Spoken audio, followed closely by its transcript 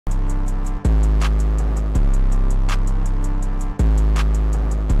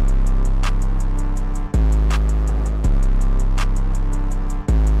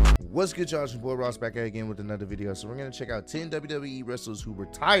What's good, y'all? It's your boy Ross back at again with another video. So we're gonna check out 10 WWE wrestlers who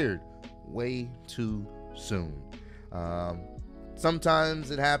retired way too soon. Sometimes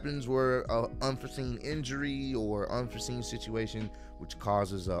it happens where an unforeseen injury or unforeseen situation which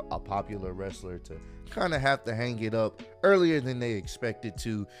causes a popular wrestler to kind of have to hang it up earlier than they expected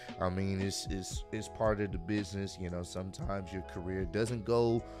to. I mean, it's part of the business. You know, sometimes your career doesn't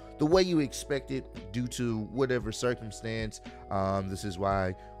go the way you expect it due to whatever circumstance. This is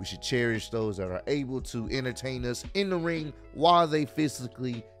why we should cherish those that are able to entertain us in the ring while they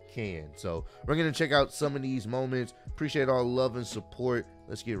physically can. So we're gonna check out some of these moments. Appreciate all the love and support.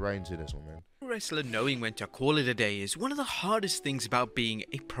 Let's get right into this one, man. Wrestler knowing when to call it a day is one of the hardest things about being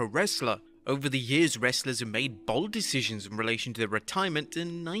a pro wrestler. Over the years, wrestlers have made bold decisions in relation to their retirement,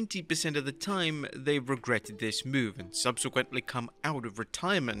 and 90% of the time, they've regretted this move and subsequently come out of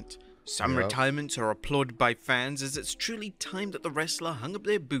retirement. Some retirements are applauded by fans as it's truly time that the wrestler hung up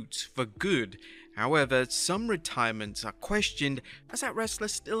their boots for good. However, some retirements are questioned as that wrestler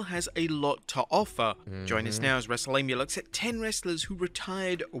still has a lot to offer. Join us now as WrestleMania looks at 10 wrestlers who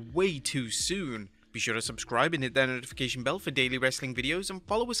retired way too soon. Be sure to subscribe and hit that notification bell for daily wrestling videos, and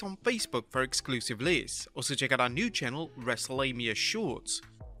follow us on Facebook for exclusive lists. Also check out our new channel, WrestleMania Shorts.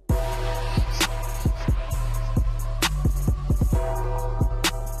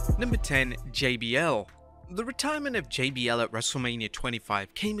 Number 10, JBL. The retirement of JBL at WrestleMania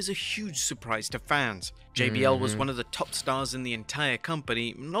 25 came as a huge surprise to fans. JBL was one of the top stars in the entire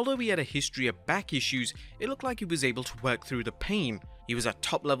company, and although he had a history of back issues, it looked like he was able to work through the pain. He was a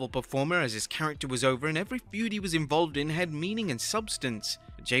top-level performer as his character was over and every feud he was involved in had meaning and substance.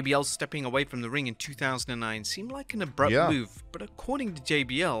 JBL stepping away from the ring in 2009 seemed like an abrupt move, but according to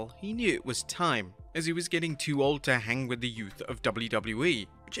JBL, he knew it was time, as he was getting too old to hang with the youth of WWE.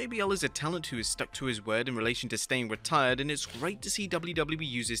 JBL is a talent who has stuck to his word in relation to staying retired, and it's great to see WWE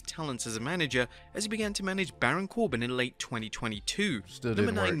use his talents as a manager as he began to manage Baron Corbin in late 2022. Still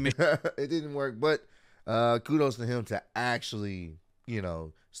didn't work. It didn't work, but kudos to him to actually, you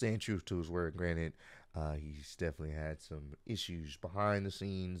know, staying true to his word. Granted, he's definitely had some issues behind the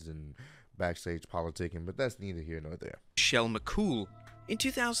scenes and backstage politicking, but that's neither here nor there. Michelle McCool. In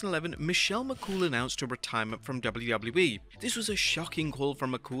 2011, Michelle McCool announced her retirement from WWE. This was a shocking call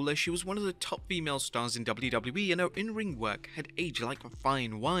from McCool as she was one of the top female stars in WWE and her in-ring work had aged like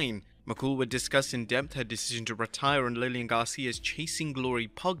fine wine. McCool would discuss in depth her decision to retire on Lillian Garcia's Chasing Glory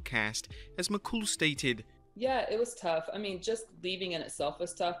podcast, as McCool stated, "Yeah, it was tough. I mean, just leaving in itself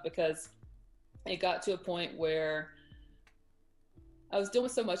was tough because it got to a point where I was doing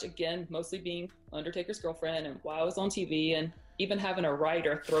so much, again, mostly being Undertaker's girlfriend, and while I was on TV, and even having a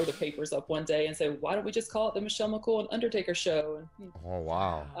writer throw the papers up one day and say, why don't we just call it the Michelle McCool and Undertaker show? And, oh,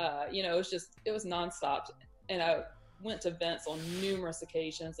 wow. You know, it was nonstop. And I went to Vince on numerous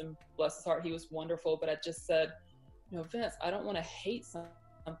occasions, and bless his heart, he was wonderful. But I just said, you know, Vince, I don't want to hate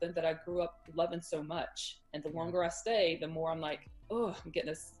something that I grew up loving so much. And the longer I stay, the more I'm like, oh, I'm getting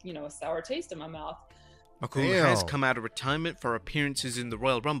this, you know, a sour taste in my mouth. McCool has come out of retirement for appearances in the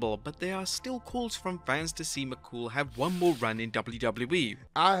Royal Rumble, but there are still calls from fans to see McCool have one more run in WWE.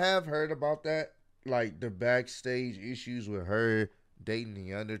 I have heard about that, like the backstage issues with her dating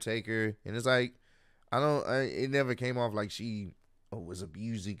the Undertaker, and it's like, it never came off like she was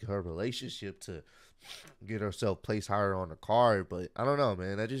abusing her relationship to get herself placed higher on the card, but I don't know,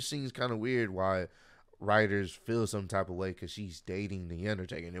 man. That just seems kind of weird why writers feel some type of way because she's dating the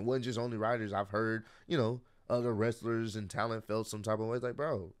Undertaker. And it wasn't just only writers. I've heard, you know, other wrestlers and talent felt some type of way. It's like,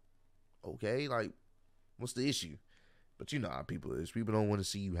 bro, okay, like, what's the issue? But you know how people is. People don't want to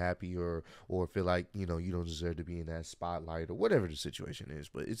see you happy or feel like, you know, you don't deserve to be in that spotlight or whatever the situation is.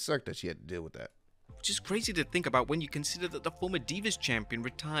 But it sucked that she had to deal with that. Which is crazy to think about when you consider that the former Divas champion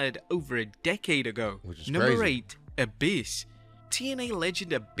retired over a decade ago. Which is Number crazy. 8, Abyss. TNA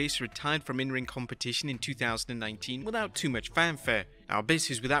legend Abyss retired from in-ring competition in 2019 without too much fanfare. Now, Abyss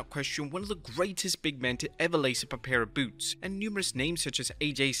is without question one of the greatest big men to ever lace up a pair of boots, and numerous names such as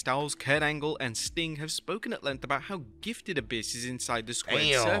AJ Styles, Kurt Angle, and Sting have spoken at length about how gifted Abyss is inside the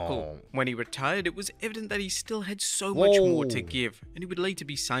squared circle. When he retired, it was evident that he still had so much more to give, and he would later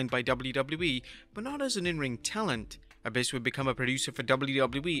be signed by WWE, but not as an in-ring talent. Abyss would become a producer for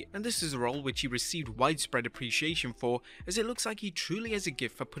WWE, and this is a role which he received widespread appreciation for, as it looks like he truly has a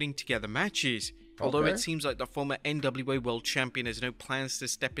gift for putting together matches. Although it seems like the former NWA World Champion has no plans to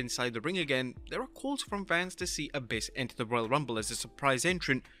step inside the ring again, there are calls from fans to see Abyss enter the Royal Rumble as a surprise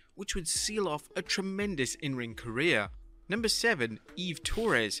entrant, which would seal off a tremendous in-ring career. Number 7, Eve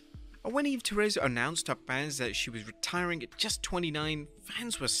Torres. When Eve Torres announced to fans that she was retiring at just 29,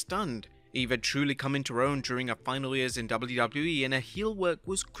 fans were stunned. Eva truly come into her own during her final years in WWE, and her heel work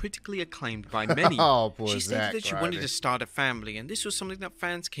was critically acclaimed by many. Oh, poor She stated Zack that she Ryder. wanted to start a family, and this was something that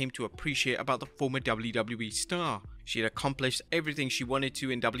fans came to appreciate about the former WWE star. She had accomplished everything she wanted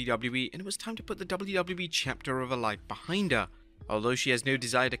to in WWE, and it was time to put the WWE chapter of her life behind her. Although she has no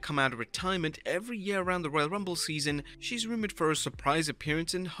desire to come out of retirement, every year around the Royal Rumble season, she's rumored for a surprise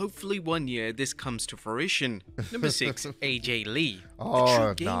appearance, and hopefully one year this comes to fruition. Number 6, AJ Lee.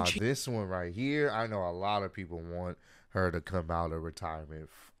 Oh, nah, this one right here, I know a lot of people want her to come out of retirement.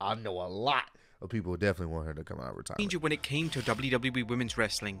 I know a lot of people definitely want her to come out of retirement. When it came to WWE Women's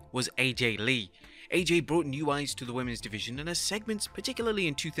Wrestling was AJ Lee. AJ brought new eyes to the women's division, and her segments, particularly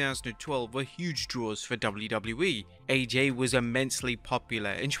in 2012, were huge draws for WWE. AJ was immensely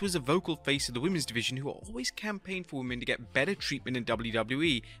popular, and she was a vocal face of the women's division who always campaigned for women to get better treatment in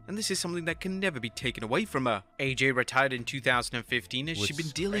WWE, and this is something that can never be taken away from her. AJ retired in 2015 as she'd been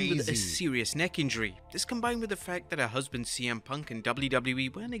dealing with a serious neck injury. This, combined with the fact that her husband CM Punk and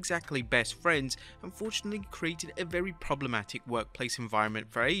WWE weren't exactly best friends, unfortunately created a very problematic workplace environment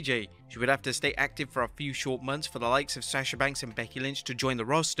for AJ. She would have to stay active for a few short months for the likes of Sasha Banks and Becky Lynch to join the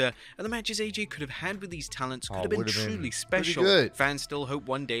roster, and the matches AJ could have had with these talents could have been truly special. Fans still hope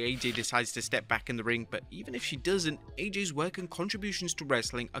one day AJ decides to step back in the ring, but even if she doesn't, AJ's work and contributions to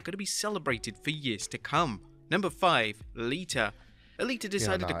wrestling are going to be celebrated for years to come. Number 5, Lita. Alita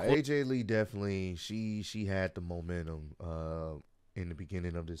decided to quit. AJ Lee definitely, she had the momentum in the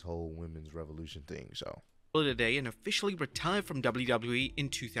beginning of this whole women's revolution thing, so Today and officially retired from WWE in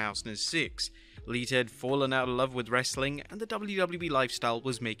 2006. Lita had fallen out of love with wrestling, and the WWE lifestyle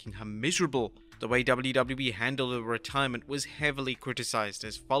was making her miserable. The way WWE handled her retirement was heavily criticized,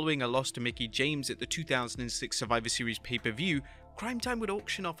 as following a loss to Mickie James at the 2006 Survivor Series pay-per-view, Crime Time would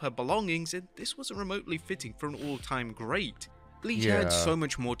auction off her belongings, and this wasn't remotely fitting for an all-time great. Lita had so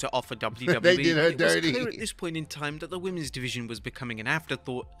much more to offer WWE. They did her it was dirty. clear at this point in time that the women's division was becoming an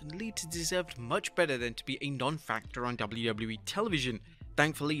afterthought, and Lita deserved much better than to be a non-factor on WWE television.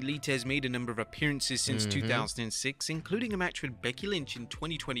 Thankfully, Lita has made a number of appearances since 2006, including a match with Becky Lynch in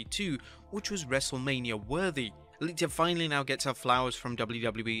 2022, which was WrestleMania worthy. Lita finally now gets her flowers from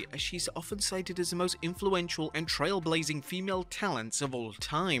WWE, as she's often cited as the most influential and trailblazing female talents of all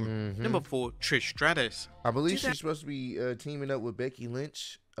time. Number 4, Trish Stratus. I believe she's supposed to be teaming up with Becky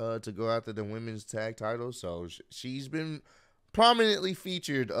Lynch to go after the women's tag title, so she's been prominently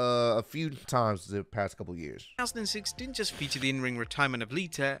featured a few times the past couple years. 2006 didn't just feature the in-ring retirement of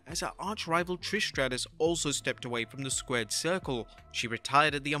Lita, as her arch-rival Trish Stratus also stepped away from the squared circle. She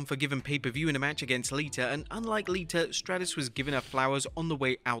retired at the Unforgiven pay-per-view in a match against Lita, and unlike Lita, Stratus was given her flowers on the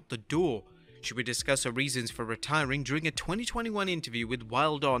way out the door. She would discuss her reasons for retiring during a 2021 interview with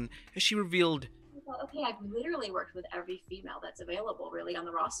Wild On, as she revealed, okay, I've literally worked with every female that's available really on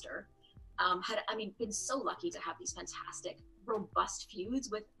the roster. Been so lucky to have these fantastic, robust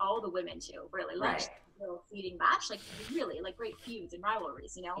feuds with all the women too. Really, like a little fleeting match, like really, like great feuds and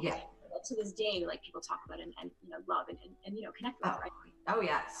rivalries. You know, to this day, like people talk about and love and connect with. Right? Oh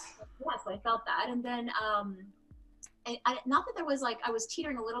yes. Yeah, so I felt that, and then not that there was I was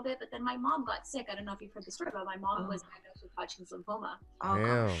teetering a little bit, but then my mom got sick. I don't know if you've heard the story about my mom was diagnosed with Hodgkin's lymphoma.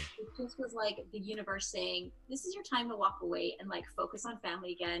 It just was like the universe saying, "This is your time to walk away and focus on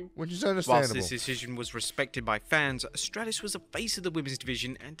family again." Which is understandable. Whilst this decision was respected by fans, Stratus was a face of the women's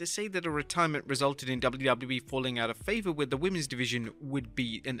division, and to say that a retirement resulted in WWE falling out of favor with the women's division would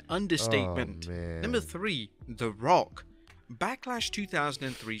be an understatement. Number 3, The Rock. Backlash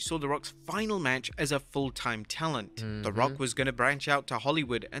 2003 saw The Rock's final match as a full-time talent. The Rock was going to branch out to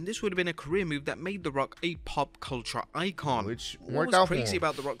Hollywood, and this would have been a career move that made The Rock a pop culture icon. Which what worked out was crazy for him.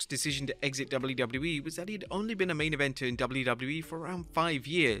 about The Rock's decision to exit WWE was that he had only been a main eventer in WWE for around 5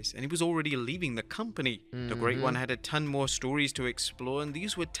 years, and he was already leaving the company. The Great One had a ton more stories to explore, and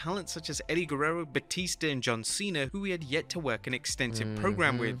these were talents such as Eddie Guerrero, Batista, and John Cena, who he had yet to work an extensive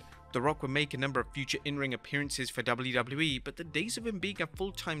program with. The Rock would make a number of future in-ring appearances for WWE, but the days of him being a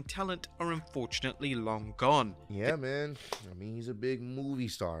full-time talent are unfortunately long gone. Yeah, man. I mean, he's a big movie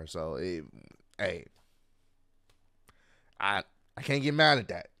star, so I can't get mad at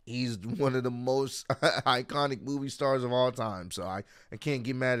that. He's one of the most iconic movie stars of all time, so I can't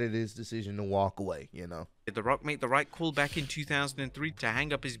get mad at his decision to walk away, you know. Did The Rock make the right call back in 2003 to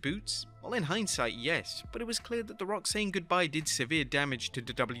hang up his boots? Well, in hindsight, yes, but it was clear that The Rock saying goodbye did severe damage to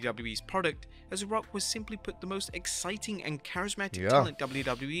the WWE's product, as The Rock was simply put the most exciting and charismatic talent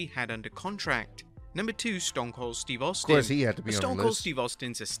WWE had under contract. Number 2, Stone Cold Steve Austin. Of course, he had to be on the Stone Cold list. Steve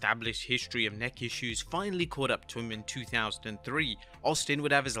Austin's established history of neck issues finally caught up to him in 2003. Austin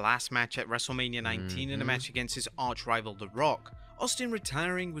would have his last match at WrestleMania 19 in a match against his arch rival The Rock. Austin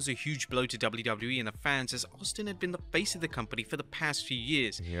retiring was a huge blow to WWE and the fans, as Austin had been the face of the company for the past few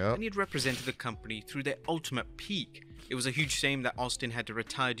years, and he had represented the company through their ultimate peak. It was a huge shame that Austin had to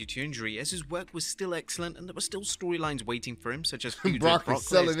retire due to injury, as his work was still excellent and there were still storylines waiting for him, such as feuds with Brock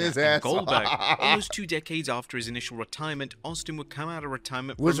Lesnar and Goldberg. Almost 2 decades after his initial retirement, Austin would come out of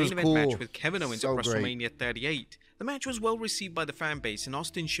retirement for a main event match with Kevin Owens at WrestleMania 38. The match was well received by the fan base, and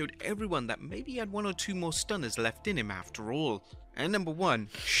Austin showed everyone that maybe he had 1 or 2 more stunners left in him after all. And number 1,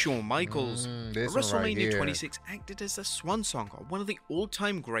 Shawn Michaels. WrestleMania 26 acted as a swan song of one of the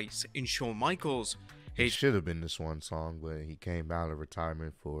all-time greats in Shawn Michaels. It should have been the swan song, but he came out of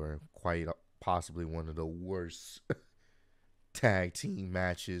retirement for quite possibly one of the worst tag team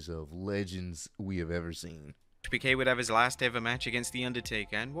matches of legends we have ever seen. HBK would have his last ever match against The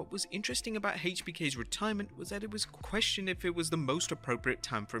Undertaker, and what was interesting about HBK's retirement was that it was questioned if it was the most appropriate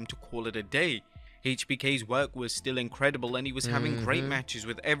time for him to call it a day. HBK's work was still incredible and he was having great matches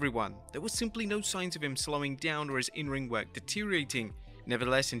with everyone. There was simply no signs of him slowing down or his in-ring work deteriorating.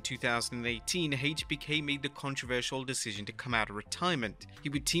 Nevertheless, in 2018, HBK made the controversial decision to come out of retirement. He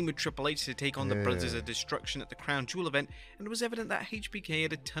would team with Triple H to take on the Brothers of Destruction at the Crown Jewel event, and it was evident that HBK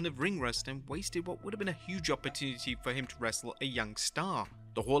had a ton of ring rust and wasted what would have been a huge opportunity for him to wrestle a young star.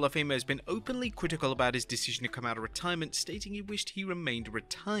 The Hall of Famer has been openly critical about his decision to come out of retirement, stating he wished he remained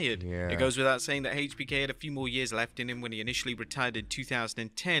retired. It goes without saying that HBK had a few more years left in him when he initially retired in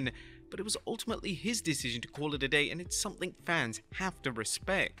 2010, but it was ultimately his decision to call it a day, and it's something fans have to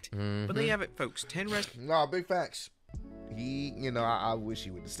respect. But there you have it, folks. 10 rest. No, big facts. He, I wish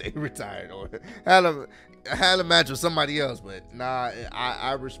he would have stayed retired or had a match with somebody else, but nah,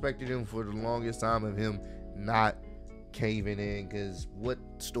 I respected him for the longest time of him not caving in, because what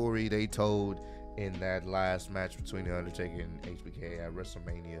story they told in that last match between The Undertaker and HBK at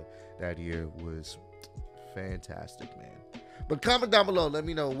WrestleMania that year was fantastic, man. But comment down below, let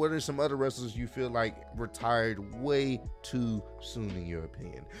me know what are some other wrestlers you feel like retired way too soon in your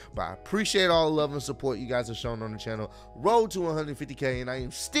opinion. But I appreciate all the love and support you guys have shown on the channel. Road to 150K, and I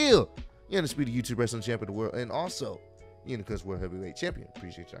am still the undisputed YouTube wrestling champion of the world, and also because World Heavyweight Champion.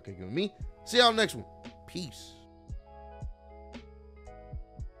 Appreciate y'all kicking with me. See y'all next one. Peace.